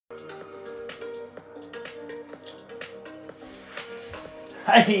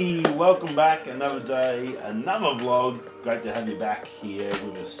Hey, welcome back. Another day, another vlog. Great to have you back here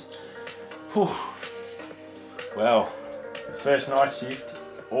with us. Whew. Well, the first night shift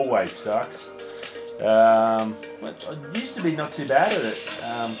always sucks. It used to be not too bad at it,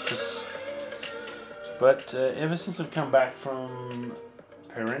 but ever since I've come back from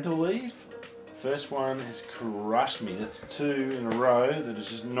parental leave, first one has crushed me. That's two in a row that has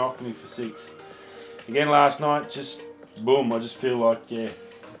just knocked me for six. Again last night, just boom, I just feel like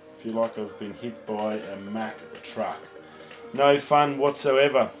I've been hit by a Mack truck. No fun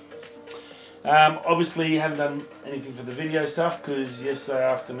whatsoever. Obviously haven't done anything for the video stuff because yesterday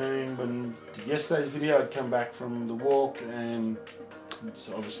afternoon, when yesterday's video, I'd come back from the walk and it's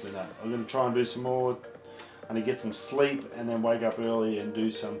obviously not. I'm going to try and do some more and get some sleep and then wake up early and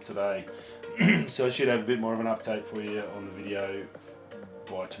do some today. So I should have a bit more of an update for you on the video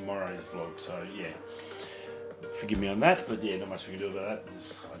by tomorrow's vlog. So yeah, forgive me on that, but yeah, not much we can do about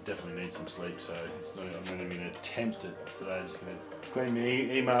that. I definitely need some sleep, so I'm not even going to attempt it today. I'm just going to clean my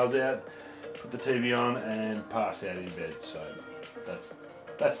emails out, put the TV on, and pass out in bed. So that's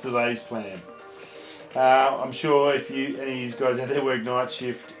today's plan. I'm sure if any of you guys out there work night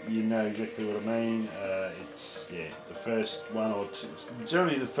shift, you know exactly what I mean. It's the first one or two.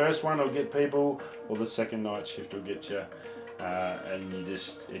 Generally, the first one will get people, or the second night shift will get you. And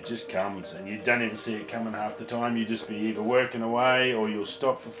it just comes, and you don't even see it coming half the time. You just be either working away, or you'll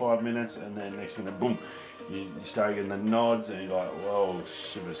stop for 5 minutes, and then next minute, boom, you start getting the nods, and you're like, whoa,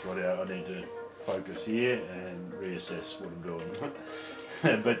 shivers, right out. I need to focus here and reassess what I'm doing.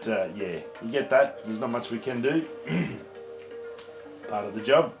 But yeah, you get that. There's not much we can do. Part of the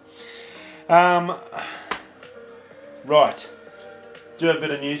job. Right, do have a bit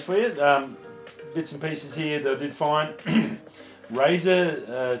of news for you. Bits and pieces here that I did find.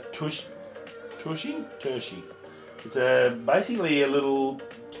 razr Tushy. It's basically a little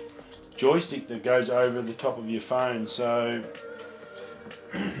joystick that goes over the top of your phone. So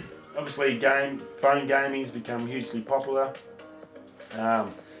obviously phone gaming's become hugely popular.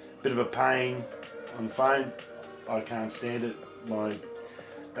 Bit of a pain on the phone. I can't stand it.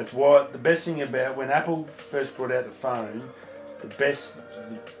 That's why the best thing about when Apple first brought out the phone, the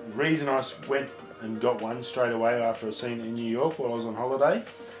reason I went and got one straight away after I seen it in New York while I was on holiday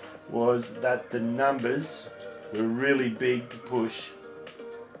was that the numbers were really big to push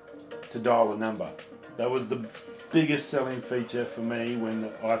to dial a number. That was the biggest selling feature for me when the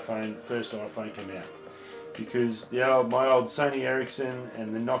first iPhone came out, because my old Sony Ericsson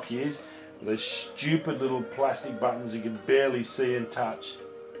and the Nokias, those stupid little plastic buttons you could barely see and touch,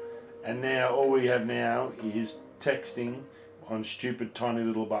 and now all we have now is texting on stupid tiny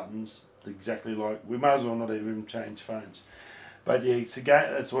little buttons, exactly like, we might as well not even change phones. But yeah, it's a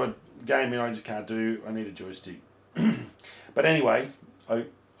game. That's what gaming I just can't do. I need a joystick. But anyway, I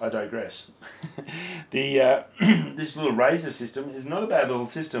digress. This little razr system is not a bad little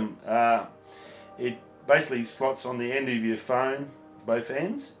system. It basically slots on the end of your phone, both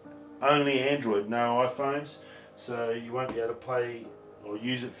ends. Only Android, no iPhones, so you won't be able to play or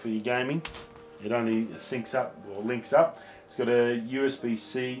use it for your gaming. It only syncs up or links up. It's got a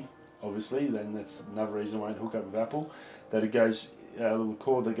USB-C, obviously, then that's another reason I won't hook up with Apple. That it goes, a little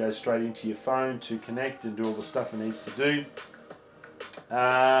cord that goes straight into your phone to connect and do all the stuff it needs to do.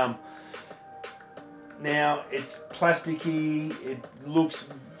 Now, it's plasticky, it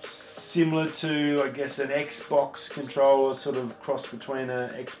looks similar to, I guess, an Xbox controller, sort of cross between an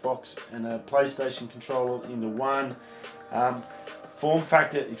Xbox and a PlayStation controller into one. Form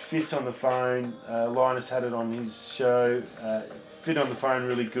factor, it fits on the phone. Linus had it on his show. Fit on the phone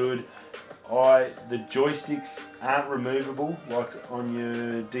really good. The joysticks aren't removable like on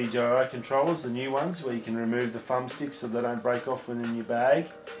your DJI controllers, the new ones, where you can remove the thumbsticks so they don't break off within your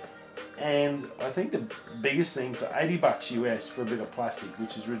bag. And I think the biggest thing, for $80 US for a bit of plastic,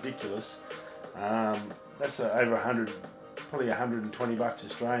 which is ridiculous, that's over 100, probably 120 bucks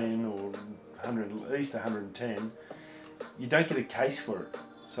Australian, or 100, at least 110. You don't get a case for it.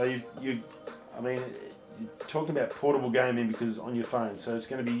 So you're talking about portable gaming because it's on your phone. So it's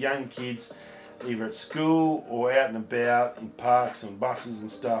going to be young kids, either at school or out and about in parks and buses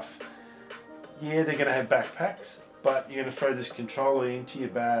and stuff. Yeah, they're going to have backpacks, but you're going to throw this controller into your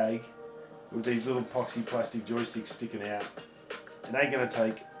bag with these little epoxy plastic joysticks sticking out. It ain't going to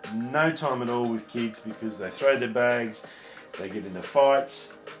take no time at all with kids, because they throw their bags, they get into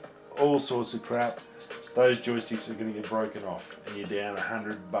fights, all sorts of crap. Those joysticks are going to get broken off, and you're down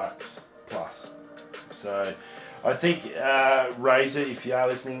 $100 plus. So I think razr, if you are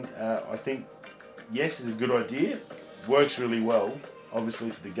listening, I think yes, is a good idea. Works really well, obviously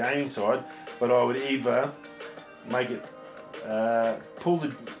for the gaming side, but I would either make it so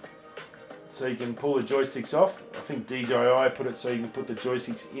you can pull the joysticks off. I think DJI put it so you can put the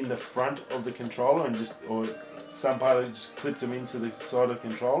joysticks in the front of the controller and or some part of it just clipped them into the side of the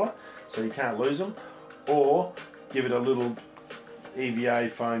controller so you can't lose them, or give it a little EVA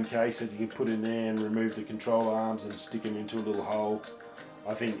foam case that you can put in there and remove the controller arms and stick them into a little hole.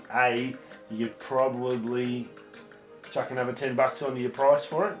 I think you could probably chuck another $10 onto your price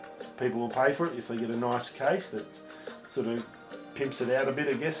for it. People will pay for it if they get a nice case that sort of pimps it out a bit,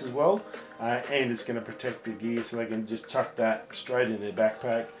 I guess, as well. And it's going to protect the gear so they can just chuck that straight in their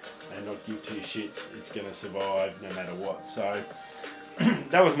backpack and not give two shits. It's going to survive no matter what. So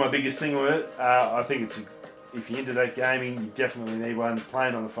that was my biggest thing with it. I think if you're into that gaming, you definitely need one.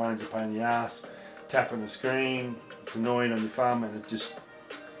 Playing on the phone's a pain in the ass. Tapping the screen, it's annoying on your thumb, and you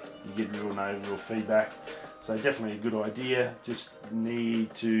get real feedback. So definitely a good idea. Just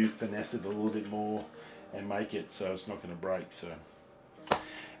need to finesse it a little bit more and make it so it's not going to break. So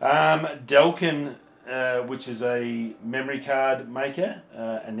Delkin, which is a memory card maker,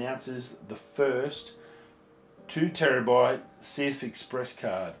 announces the first 2 terabyte CF Express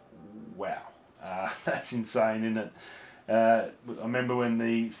card. Wow, that's insane, isn't it? I remember when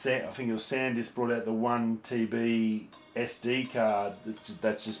I think it was SanDisk brought out the 1 TB SD card.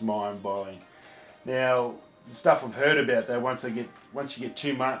 That's just mind-blowing. Now, the stuff I've heard about that, once you get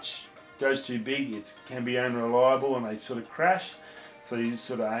too much, goes too big, it can be unreliable and they sort of crash. So you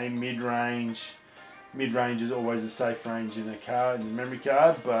sort of aim mid-range. Mid-range is always a safe range in a memory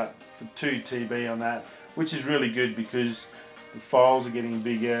card, but for 2 TB on that, which is really good because the files are getting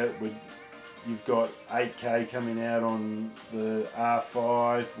bigger. You've got 8K coming out on the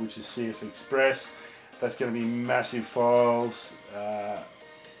R5, which is CF Express. That's going to be massive files.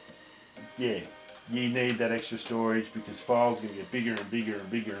 Yeah, you need that extra storage because files are going to get bigger and bigger and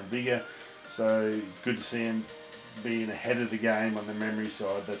bigger and bigger. So good to see them being ahead of the game on the memory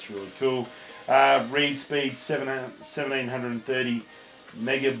side. That's really cool. Read speed 1730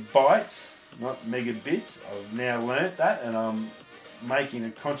 megabytes, not megabits. I've now learnt that, and I'm making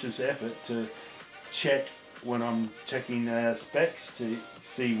a conscious effort to check when I'm checking specs to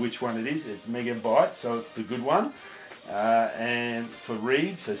see which one it is. It's megabytes, so it's the good one. And for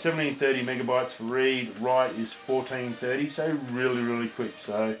read, so 1730 megabytes for read, write is 1430, so really quick.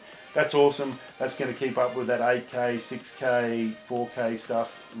 So that's awesome. That's going to keep up with that 8K, 6K, 4K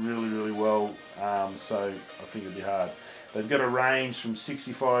stuff really well. So I think it'll be hard. They've got a range from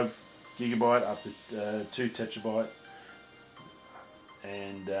 65 gigabyte up to 2 terabyte.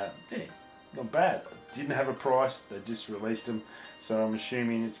 And yeah, not bad. Didn't have a price, they just released them, so I'm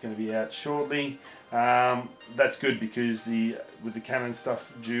assuming it's going to be out shortly. That's good because with the Canon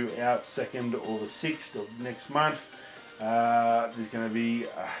stuff due out 2nd or the 6th of next month, there's going to be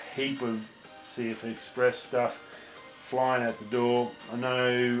a heap of CF Express stuff flying out the door. I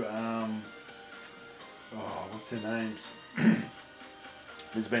know, what's their names?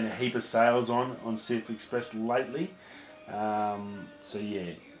 There's been a heap of sales on CF Express lately. So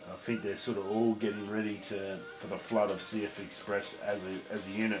yeah, I think they're sort of all getting ready for the flood of CF Express as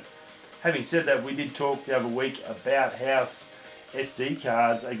a unit. Having said that, we did talk the other week about how SD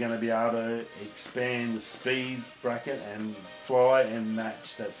cards are going to be able to expand the speed bracket and fly and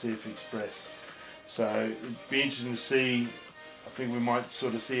match that CF Express. So it'd be interesting to see. I think we might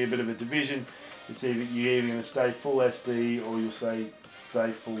sort of see a bit of a division. It's either you're either going to stay full SD or you'll stay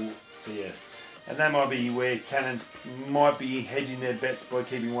full CF. And that might be where Canons might be hedging their bets by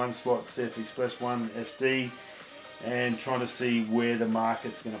keeping one slot CF Express, one SD, and trying to see where the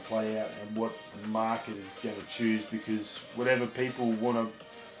market's going to play out and what the market is going to choose, because whatever people want to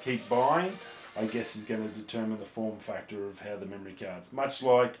keep buying, I guess, is going to determine the form factor of how the memory cards. Much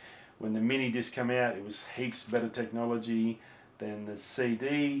like when the mini disc came out, it was heaps better technology than the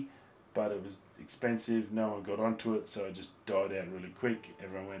CD, but it was expensive, no one got onto it, so it just died out really quick.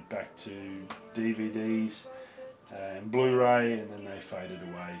 Everyone went back to DVDs and Blu-ray, and then they faded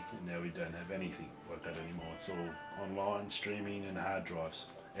away, and now we don't have anything like that anymore. It's all online streaming and hard drives,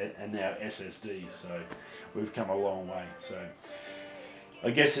 and now SSDs, so we've come a long way. So I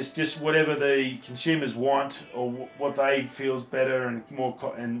guess it's just whatever the consumers want or what they feel is better and more,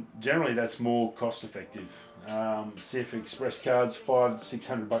 and generally that's more cost effective. CF Express cards, $500 to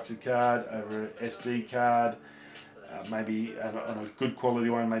 $600 a card over an SD card. Maybe on a good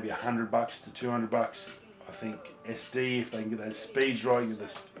quality one, maybe $100 to $200. I think SD, if they can get those speeds right,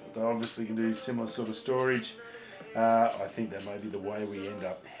 they obviously can do similar sort of storage. I think that may be the way we end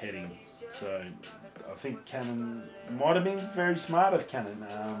up heading. So I think Canon might have been very smart of Canon.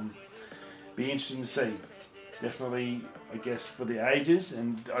 Be interesting to see. Definitely, I guess, for the ages,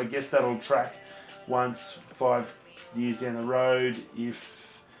 and I guess that'll track once 5 years down the road, if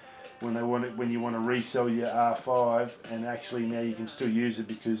when you want to resell your R5, and actually now you can still use it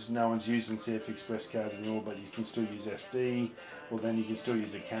because no one's using CF Express cards anymore, but you can still use SD, well then you can still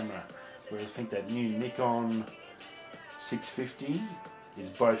use a camera. Whereas I think that new Nikon 650 is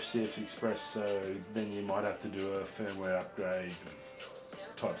both CF Express, so then you might have to do a firmware upgrade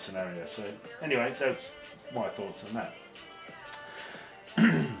type scenario. So anyway, that's my thoughts on that.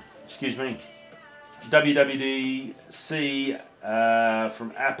 Excuse me. WWDC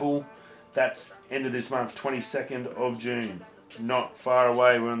from Apple, that's end of this month, 22nd of June. Not far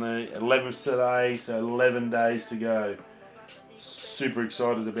away, we're on the 11th today, so 11 days to go. Super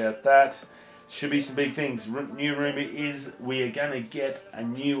excited about that. Should be some big things. New rumour is we are going to get a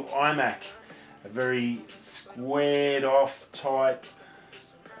new iMac, a very squared off type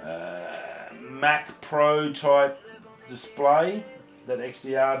Mac Pro type display, that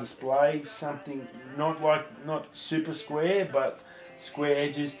XDR display, something not super square but square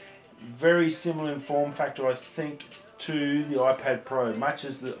edges, very similar in form factor I think to the iPad Pro. Much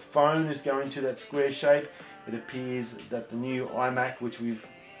as the phone is going to that square shape, it appears that the new iMac, which we've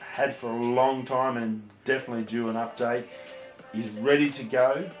had for a long time and definitely due an update, is ready to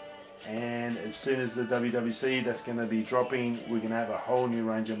go. And as soon as the WWDC that's going to be dropping, we're going to have a whole new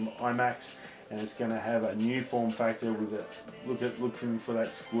range of iMacs, and it's going to have a new form factor with a looking for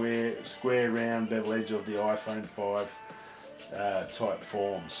that square round bevel edge of the iPhone 5 type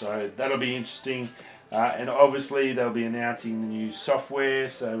form. So that'll be interesting, and obviously they'll be announcing the new software.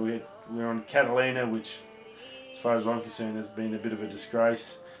 So we're on Catalina, which as far as I'm concerned has been a bit of a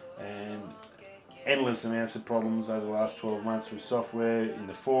disgrace, and endless amounts of problems over the last 12 months with software in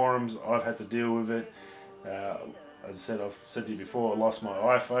the forums. I've had to deal with it. As I said, I've said to you before, I lost my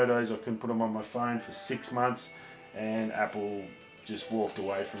iPhotos. I couldn't put them on my phone for 6 months, and Apple just walked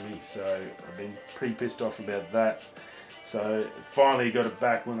away from me. So I've been pretty pissed off about that. So finally got it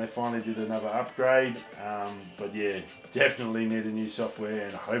back when they finally did another upgrade. But yeah, definitely need a new software,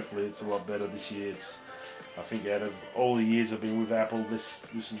 and hopefully it's a lot better this year. I think out of all the years I've been with Apple, this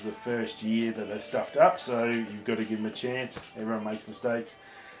is the first year that they've stuffed up, so you've got to give them a chance. Everyone makes mistakes.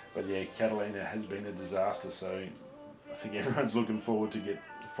 But yeah, Catalina has been a disaster, so I think everyone's looking forward to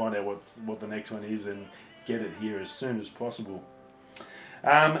find out what the next one is and get it here as soon as possible.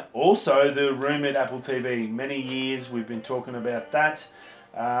 Also, the rumoured Apple TV. Many years we've been talking about that.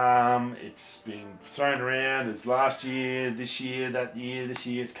 It's been thrown around as last year, this year, that year, this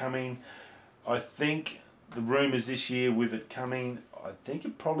year it's coming. I think the rumours this year with it coming, I think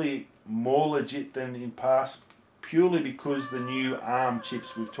it probably more legit than in past, purely because the new ARM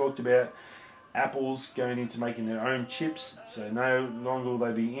chips we've talked about. Apple's going into making their own chips, so no longer will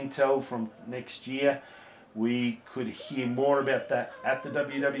they be Intel from next year. We could hear more about that at the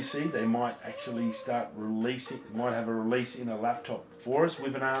WWDC. They might actually start releasing, might have a release in a laptop for us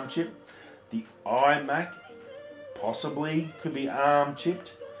with an ARM chip. The iMac possibly could be ARM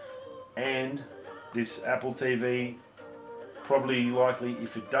chipped, and this Apple TV, probably likely,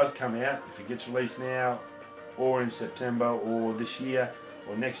 if it does come out, if it gets released now or in September or this year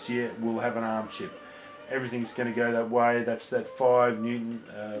or next year, we'll have an ARM chip. Everything's going to go that way. That's that 5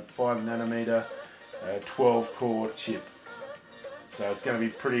 nanometer 12 core chip. So it's going to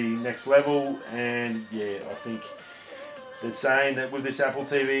be pretty next level, and yeah, I think they're saying that with this Apple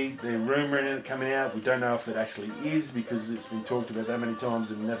TV, they're rumouring it coming out. We don't know if it actually is because it's been talked about that many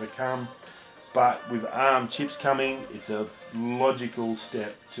times and never come. But with ARM chips coming, it's a logical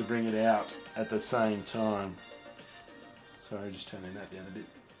step to bring it out at the same time. Sorry, just turning that down a bit.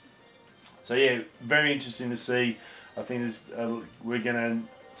 So yeah, very interesting to see. I think we're going to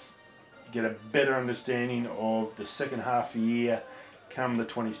get a better understanding of the second half of the year come the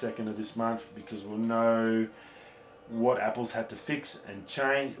 22nd of this month, because we'll know what Apple's had to fix and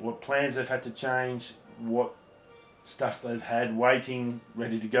change, what plans they've had to change, what stuff they've had waiting,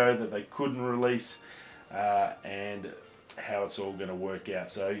 ready to go that they couldn't release, and how it's all going to work out.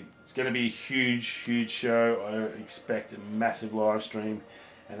 So it's going to be a huge show. I expect a massive live stream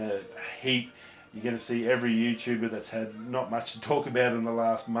and a heap. You're going to see every YouTuber that's had not much to talk about in the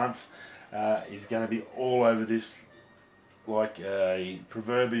last month is going to be all over this like a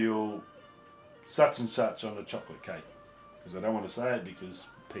proverbial such and such on a chocolate cake. Because I don't want to say it, because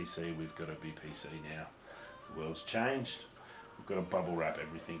PC, we've got to be PC now. The world's changed. We've got to bubble wrap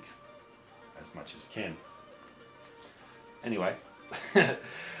everything as much as can. Anyway,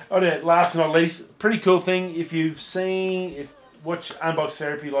 last but not least, pretty cool thing. If you've watch Unbox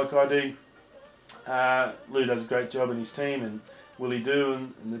Therapy like I do, Lou does a great job in his team, and Willie Do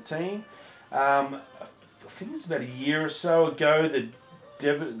and the team. I think it was about a year or so ago that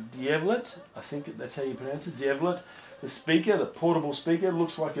Devilliet, I think that's how you pronounce it, Devilliet. The speaker, the portable speaker,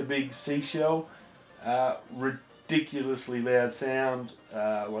 looks like a big seashell. Ridiculously loud sound,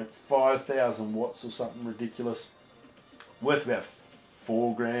 like 5,000 watts or something ridiculous. Worth about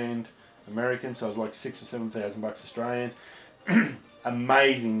 $4,000 American, so it was like 6,000 or 7,000 bucks Australian.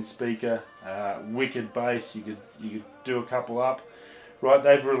 Amazing speaker, wicked bass. You could do a couple up. Right,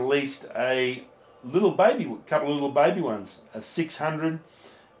 they've released a couple of little baby ones, a 600,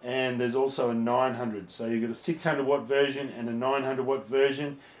 and there's also a 900. So you've got a 600 watt version and a 900 watt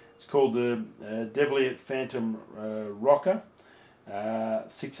version. It's called the Devilliet Phantom Rocker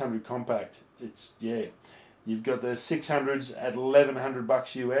 600 compact. You've got the 600s at 1,100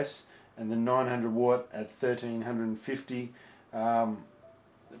 bucks US and the 900 watt at 1,350.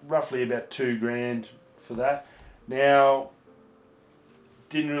 Roughly about $2,000 for that. Now,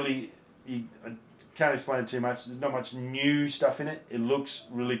 I can't explain it too much. There's not much new stuff in it. It looks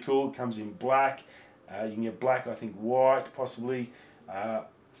really cool. It comes in black. You can get black, I think white possibly.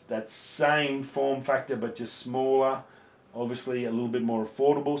 It's that same form factor but just smaller. Obviously a little bit more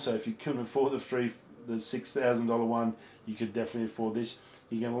affordable. So if you couldn't afford the $6,000 one, you could definitely afford this.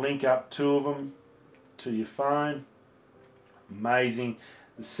 You can link up two of them to your phone. Amazing.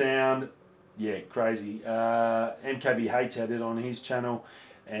 The sound, yeah, crazy. MKBH had it on his channel,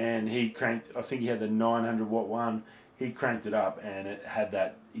 and he cranked, I think he had the 900 watt one. He cranked it up and it had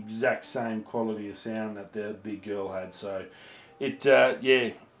that exact same quality of sound that the big girl had. So it,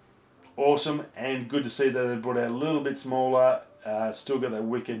 yeah, awesome, and good to see that they brought out a little bit smaller. Still got that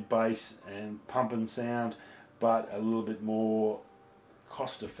wicked bass and pumping sound, but a little bit more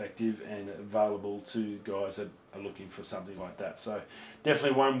cost effective and available to guys that are looking for something like that. So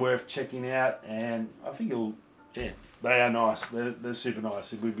definitely one worth checking out, and I think they are nice. They're super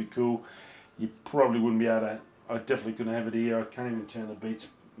nice. It would be cool. You probably wouldn't be able to, I definitely couldn't have it here. I can't even turn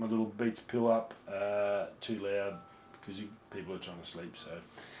my little Beats pill up too loud because people are trying to sleep, so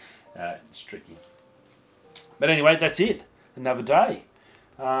it's tricky. But anyway, that's it. Another day.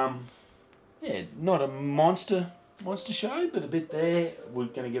 Yeah, not a monster show, but a bit there. We're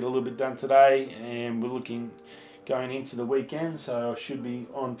going to get a little bit done today, and we're going into the weekend, so I should be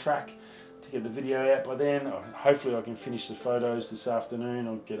on track to get the video out by then. Hopefully I can finish the photos this afternoon.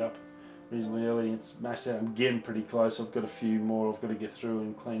 I'll get up reasonably early and smash that. I'm getting pretty close. I've got a few more I've got to get through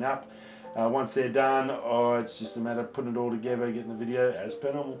and clean up. Once they're done, it's just a matter of putting it all together, getting the video as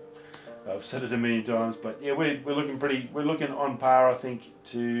per normal. I've said it a million times, but yeah, we're looking on par, I think,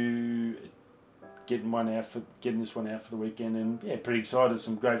 to getting this one out for the weekend, and yeah, pretty excited.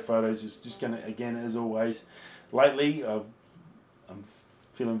 Some great photos. It's just gonna, again, as always, lately I'm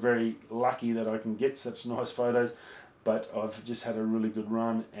feeling very lucky that I can get such nice photos, but I've just had a really good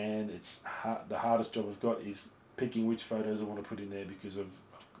run, and it's the hardest job I've got is picking which photos I want to put in there, because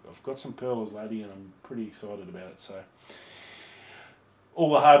I've got some pearls lately, and I'm pretty excited about it. So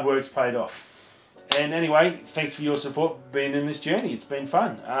all the hard work's paid off. And anyway, thanks for your support being in this journey. It's been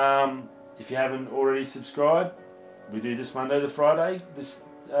fun. If you haven't already subscribed, we do this Monday to Friday, this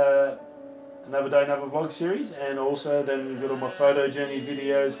Another Day, Another Vlog series, and also then we've got all my photo journey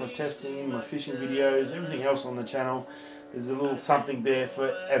videos, my testing, my fishing videos, everything else on the channel. There's a little something there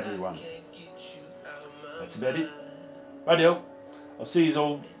for everyone. That's about it. Rightio. I'll see you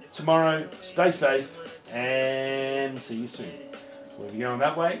all tomorrow. Stay safe, and see you soon. Whether you're going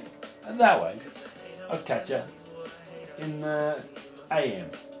that way and that way, I'll catch you in the AM.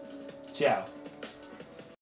 Ciao.